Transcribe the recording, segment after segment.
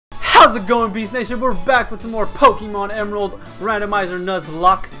How's it going, Beast Nation? We're back with some more Pokemon Emerald Randomizer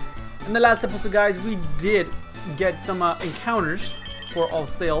Nuzlocke. In the last episode, guys, we did get some encounters for all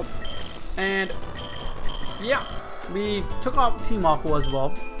sales. And yeah, we took out Team Aqua as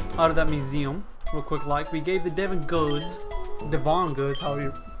well out of that museum. Real quick, like, we gave the Devon Goods, however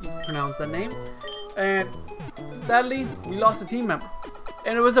you pronounce that name. And sadly, we lost a team member.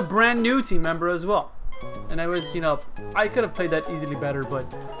 And it was a brand new team member as well. And I was, you know, I could have played that easily better,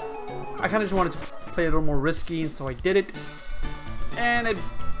 but I kind of just wanted to play a little more risky, and so I did it. And it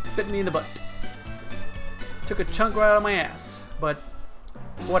bit me in the butt. Took a chunk right out of my ass, but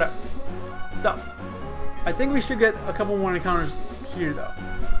whatever. So, I think we should get a couple more encounters here, though.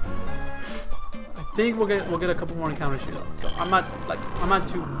 I think we'll get a couple more encounters here, though. So I'm not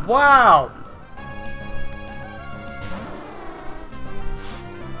too. Wow.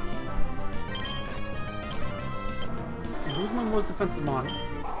 Who's my most defensive mon?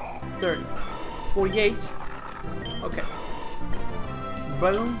 30. 48. Okay.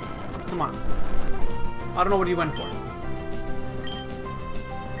 Boom. Come on. I don't know what he went for.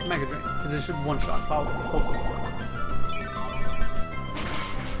 Mega Drain. Because it should one-shot. Hopefully.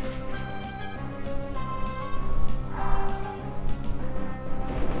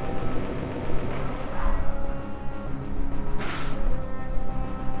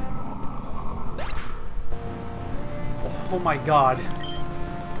 Oh my god.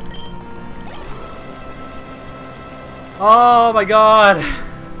 Oh my god.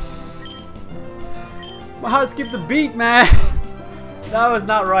 My heart skipped the beat, man. That was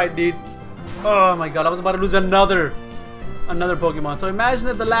not right, dude. Oh my god, I was about to lose another Pokemon. So imagine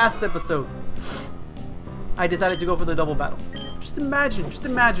at the last episode I decided to go for the double battle. Just imagine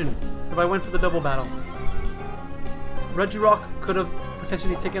if I went for the double battle. Regirock could have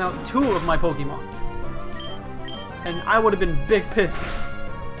potentially taken out 2 of my Pokemon. And I would have been big pissed.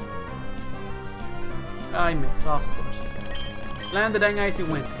 I miss, of course. Land the dang icy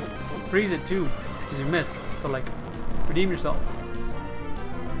wind. Freeze it too, because you missed. So like, redeem yourself.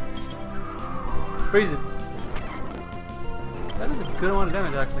 Freeze it. That is a good amount of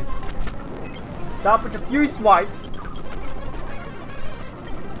damage, actually. Stop with the few swipes.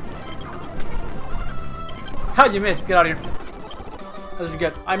 How you missed? Get out of here. That's what you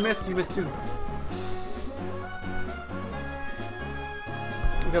get. I missed. You missed too.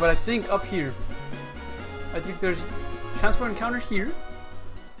 Okay, but I think up here, I think there's transfer encounter here.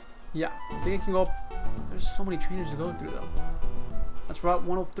 Yeah, I think I can go up. There's so many trainers to go through though. That's Route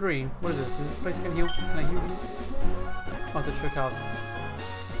 103. What is this? Is this place I can heal? Can I heal you? Oh, it's a trick house.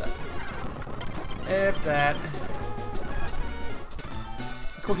 If that.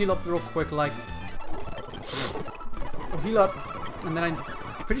 Let's go heal up real quick, like. We'll heal up, and then I'm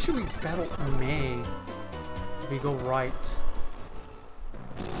pretty sure we battle May. We go right.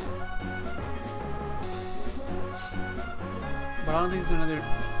 But I don't think there's another.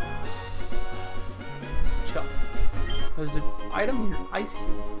 Chuck. There's an item here. Ice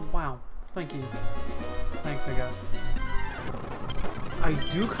heal. Wow. Thank you. Thanks, I guess. I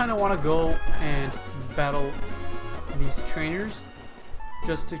do kind of want to go and battle these trainers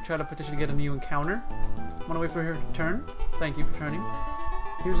just to try to potentially get a new encounter. I want to wait for her to turn. Thank you for turning.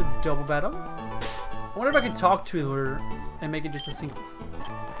 Here's a double battle. I wonder if I can talk to her and make it just a singles.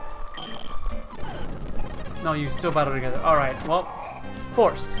 No, you still battle together. Alright, well,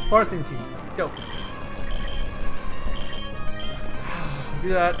 forced into go. Do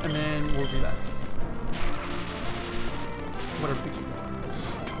that, and then we'll do that. What are Pikachu?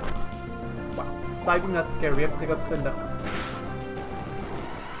 Wow, Psybeam, that's scary. We have to take out Spin down.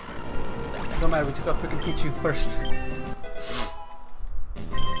 Don't matter, we took out freaking Pikachu first.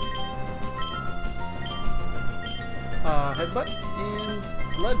 Headbutt and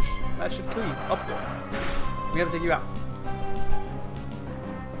Sludge. That should kill you. Upward. We gotta take you out.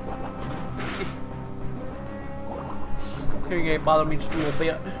 Here you go, bother me just a little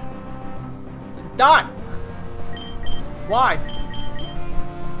bit. Die! Why?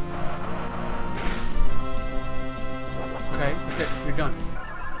 Okay, that's it. You're done.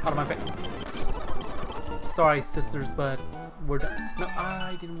 Out of my face. Sorry, sisters, but we're done. No,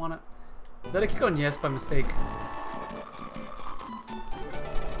 I didn't wanna. Did I click on yes by mistake?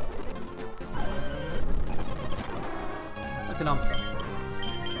 That's an ump.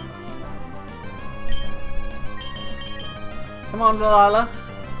 Come on, Delilah.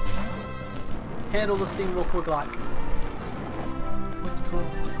 Handle this thing real quick, like. Withdraw.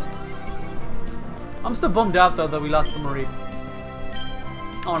 I'm still bummed out though that we lost the Marie.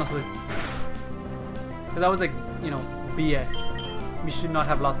 Honestly. Because that was like, you know, BS. We should not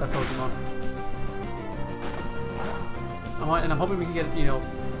have lost that Pokemon. And I'm hoping we can get, you know,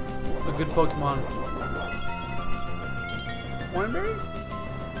 a good Pokemon. Oranberry?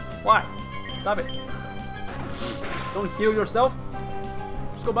 Why? Stop it. Don't heal yourself.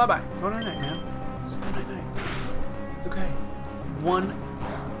 Just go bye-bye. Go night-night, man. Just go night-night. It's okay. One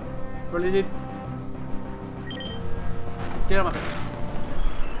related. Get out of my face.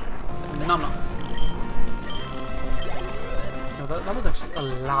 Nom-noms. No, that was actually a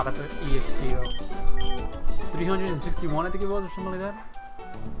lot of EXP though. 361 I think it was, or something like that.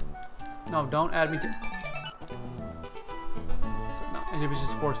 No, don't add me to. So, no, it was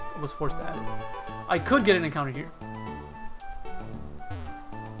just forced. I was forced to add it. I could get an encounter here.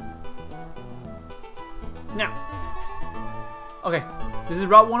 Now. Yes. Okay, this is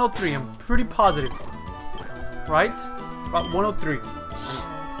Route 103. I'm pretty positive. Right? Route 103.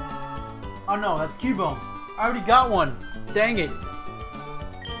 Oh no, that's Cubone. I already got one. Dang it.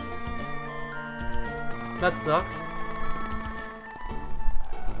 That sucks.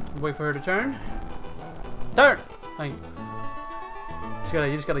 Wait for her to turn. Turn! Thank you.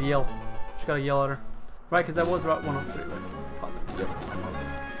 You just gotta yell. Just gotta yell at her. Right, because that was Route 103, right? Yep.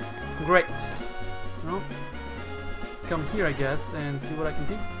 Great. Well, let's come here, I guess, and see what I can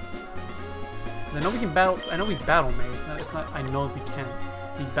do. I know we can battle. I know we battle May. It's not. I know we can.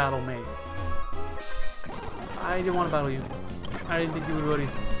 We battle May. I didn't want to battle you. I didn't think you would already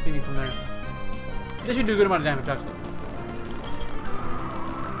see me from there. They should do a good amount of damage, actually.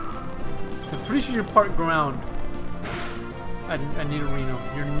 I'm pretty sure you're part ground. I need a Reno.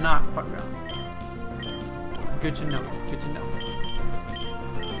 You're not part ground. Good to know. Good to know.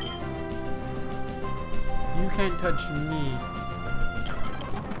 You can't touch me.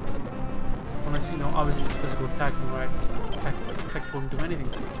 Unless, you know, obviously just physical attacking, right? Attack won't do anything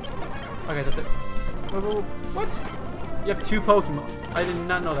to you. Okay, that's it. Whoa. What? You have 2 Pokemon. I did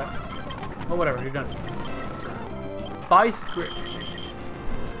not know that. Well, whatever, you're done. Vice Grip.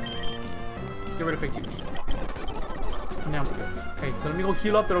 Get rid of fake huge. Now we're good. Okay, so let me go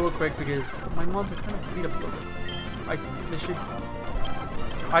heal up there real quick because my mons are kind of beat up a little bit. Icy. This should.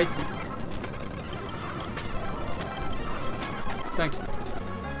 Icy. Thank you.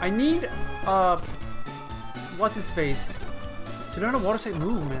 I need, what's his face? To learn a water type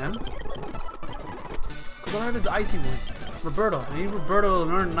move, man. Because I have his icy one. Roberto. I need Roberto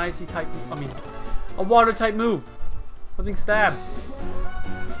to learn an icy type. I mean, a water type move. Something stab.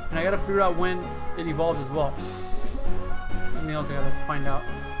 And I gotta figure out when it evolves as well. Something else I gotta find out.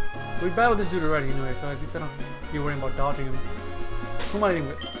 We battled this dude already anyway, so at least I don't have to be worrying about dodging him. Who am I eating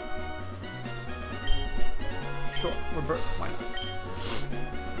with? Sure, Roberto. Why not?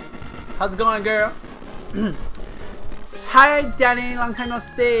 How's it going, girl? Hi, Danny. Long time no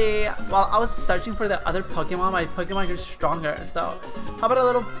see. While I was searching for the other Pokemon, my Pokemon grew stronger. So, how about a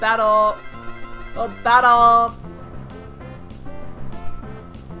little battle?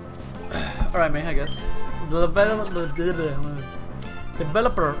 Alright, man, I guess. The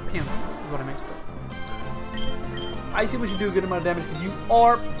developer pants is what I meant to say. I see we should do a good amount of damage because you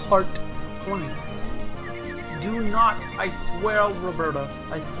are part 20. Do not, I swear, Roberta.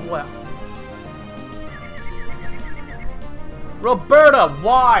 I swear. Roberta,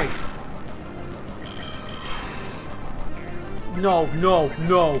 why? No.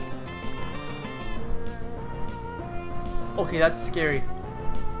 Okay, that's scary.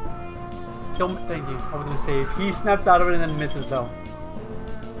 Don't, thank you. I was gonna say, if he snaps out of it and then misses, though.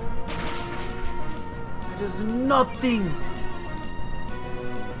 That is nothing.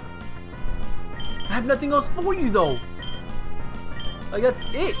 I have nothing else for you, though. Like, that's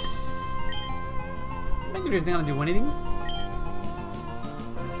it. Mega Drain's not gonna do anything.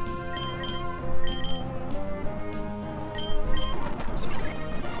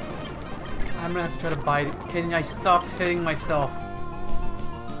 I'm gonna have to try to bite it. Can I stop hitting myself?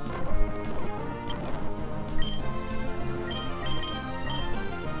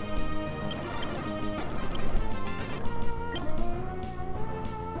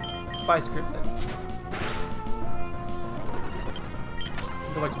 Buy script then.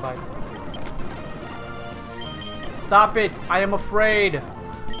 Go back to buy. Stop it! I am afraid!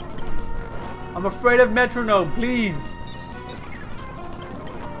 I'm afraid of Metronome, please!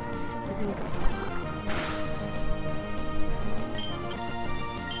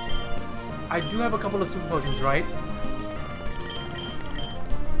 I do have a couple of super potions, right?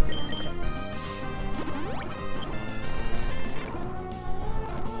 Yes, okay.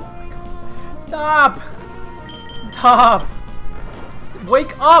 Stop! Stop!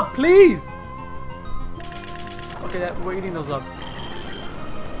 Wake up, please! Okay, we're eating those up.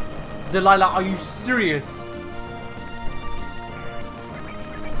 Delilah, are you serious?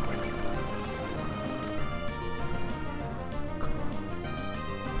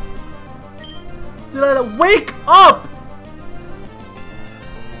 Delilah, wake up!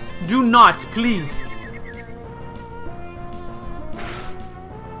 Do not, please.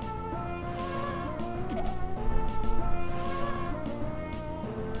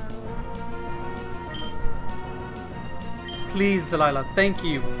 Please, Delilah, thank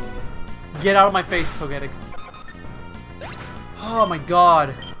you. Get out of my face, Togetic. Oh my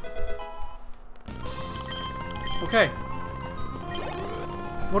god. Okay.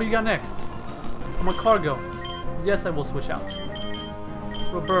 What do you got next? I'm a Cargo. Yes, I will switch out.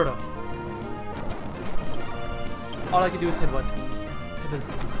 Roberta. All I can do is hit what? It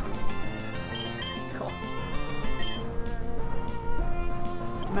is. Cool.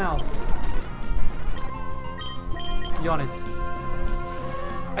 Mal. Yawn it.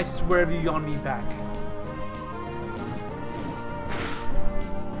 I swear if you yawn me back.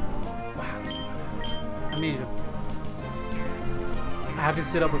 Wow. I need him. I have to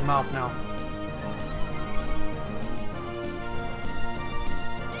sit up with mouth now.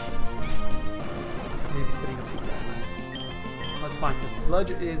 He's gonna be sitting up too bad. Nice. That's fine. The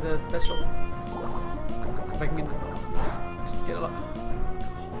sludge is a special. If I can just get a lot.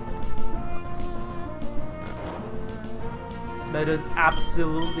 That is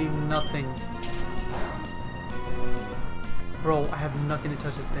absolutely nothing. Bro, I have nothing to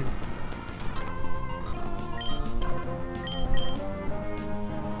touch this thing.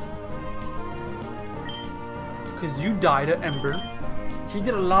 Because you died at Ember. He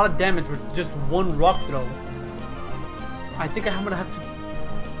did a lot of damage with just one rock throw. I think I'm gonna have to...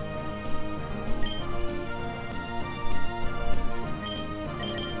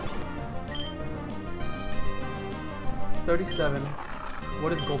 $37.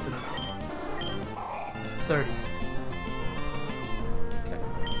 What is Gulpin's? 30. Okay.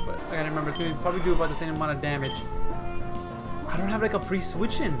 But I gotta remember, it's gonna probably do about the same amount of damage. I don't have like a free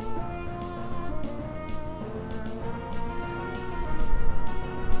switch in.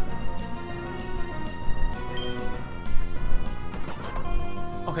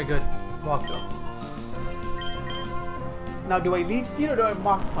 Okay, good. Rock throw. Now, do I Leech Seed or do I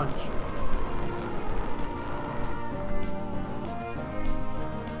Mach Punch?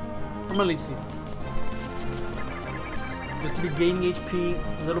 I'm gonna Leech Seed. Just to be gaining HP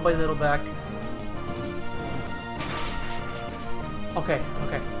little by little back. Okay,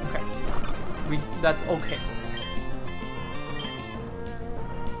 okay, okay. That's okay.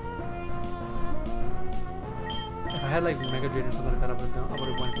 If I had like Mega Drain or something like that, I would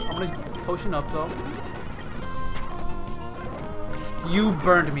have went for it. I'm gonna potion up though. You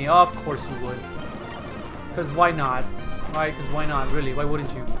burned me. Of course you would. Because why not? Right? Because why not? Really? Why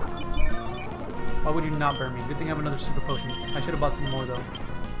wouldn't you? Why would you not burn me? Good thing I have another super potion. I should have bought some more though.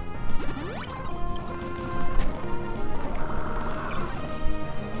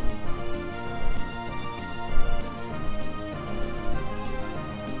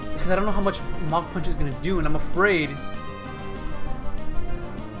 It's because I don't know how much Mach Punch is going to do, and I'm afraid.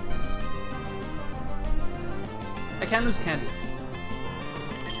 I can't lose Candice.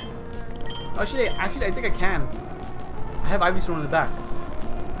 Actually, I think I can. I have Ivysaur in the back.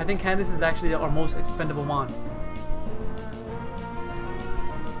 I think Candice is actually our most expendable wand.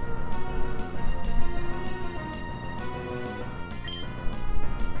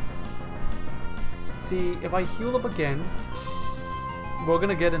 See, if I heal up again, we're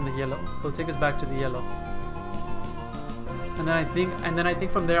gonna get in the yellow. It'll take us back to the yellow. And then I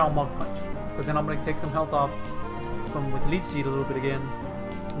think from there I'll Mach Punch. Because then I'm gonna take some health off from with Leech Seed a little bit again.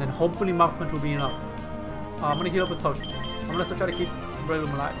 And then hopefully Mach Punch will be enough. I'm gonna heal up with Potion. I'm gonna still try to keep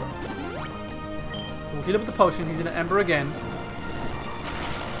Breloom alive, bro. We'll heal up with the Potion. He's gonna Ember again.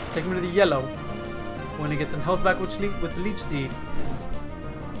 Take him to the yellow. We're gonna get some health back with Leech Seed.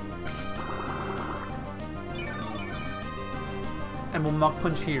 And we'll Mach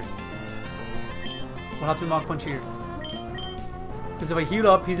Punch here. We'll have to Mach Punch here. Because if I heal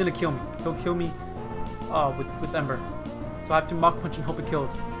up, he's gonna kill me. He'll kill me with Ember. So I have to Mach Punch and hope it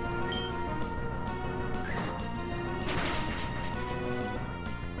kills.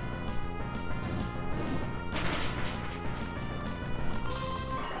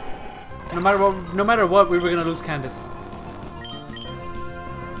 No matter what, we were gonna lose Candice.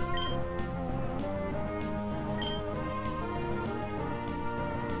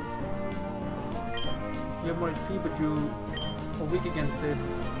 You have more HP, but you are weak against it.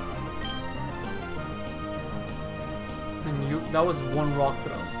 And that was one rock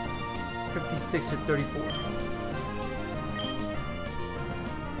throw. 56 to 34.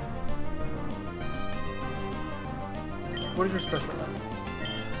 What is your special attack?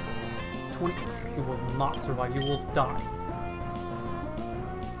 20. You will not survive. You will die.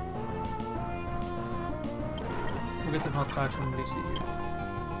 We'll get some health back from DC here.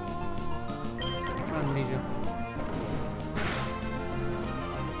 I don't need you.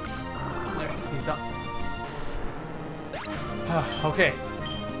 There, he's done. Okay.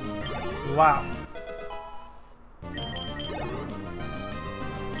 Wow.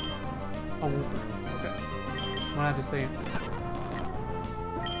 A Wooper. Okay. I'm gonna have to stay in.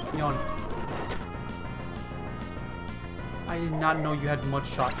 Yawn. I did not know you had mud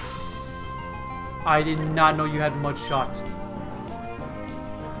shot. I did not know you had mud shot.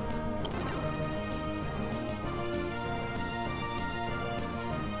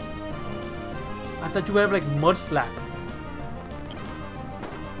 I thought you would have like mud slap.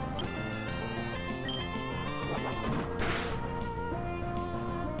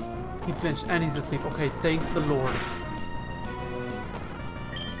 He flinched and he's asleep. Okay, thank the Lord.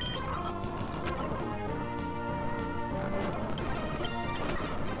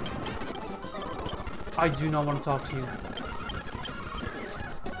 I do not want to talk to you.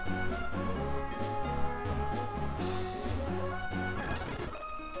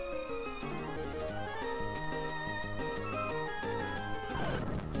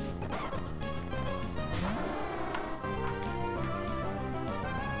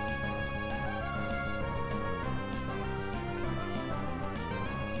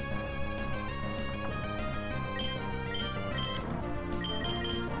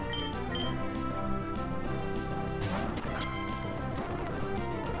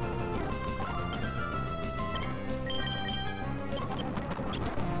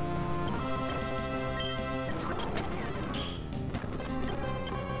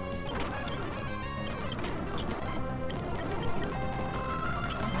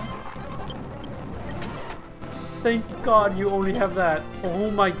 Thank God you only have that. Oh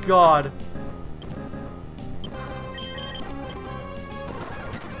my God.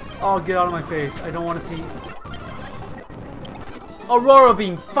 Oh, get out of my face. I don't want to see Aurora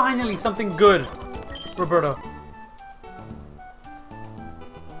Beam. Finally something good. Roberto.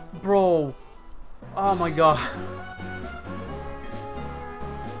 Bro. Oh my God.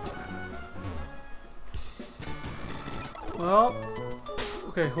 Well.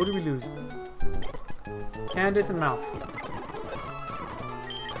 Okay, who did we lose? Candace and Mouth.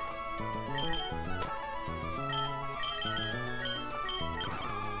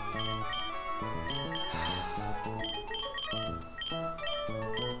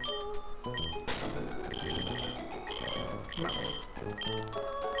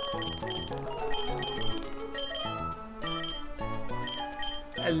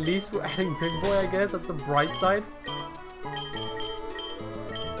 At least we're adding Big Boy, I guess. That's the bright side.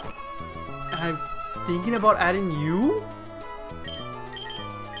 And I'm thinking about adding you?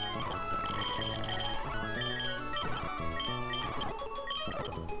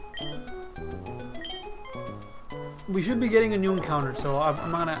 We should be getting a new encounter, so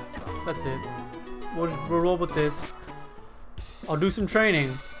I'm not gonna... That's it. We'll roll with this. I'll do some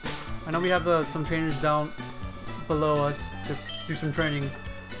training. I know we have some trainers down below us to do some training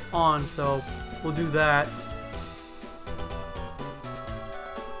on, so we'll do that.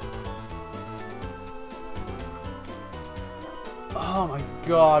 Oh my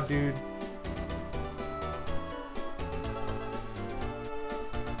God, dude.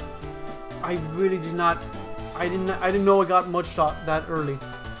 I really did not... I didn't know I got mud shot that early.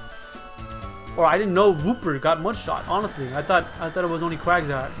 Or I didn't know Wooper got mud shot, honestly. I thought it was only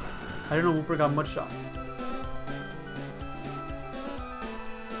Quagsire. I didn't know Wooper got mud shot.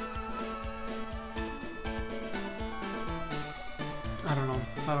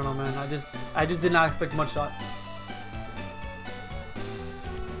 I don't know, man. I just did not expect mud shot.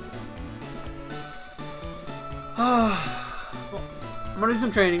 Well, I'm gonna do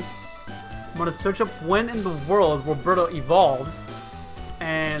some training. I'm gonna search up when in the world Roberto evolves,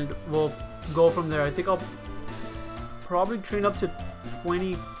 and we'll go from there. I think I'll probably train up to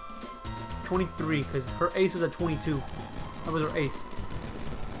 23, because her ace was at 22. That was her ace.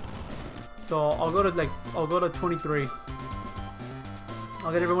 So I'll go to 23.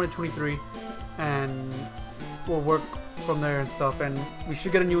 I'll get everyone at 23, and we'll work from there and stuff. And we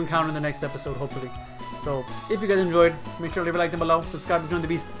should get a new encounter in the next episode, hopefully. So if you guys enjoyed, make sure to leave a like down below, subscribe to join the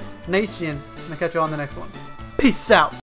Beast Nation, and I'll catch you on the next one. Peace out!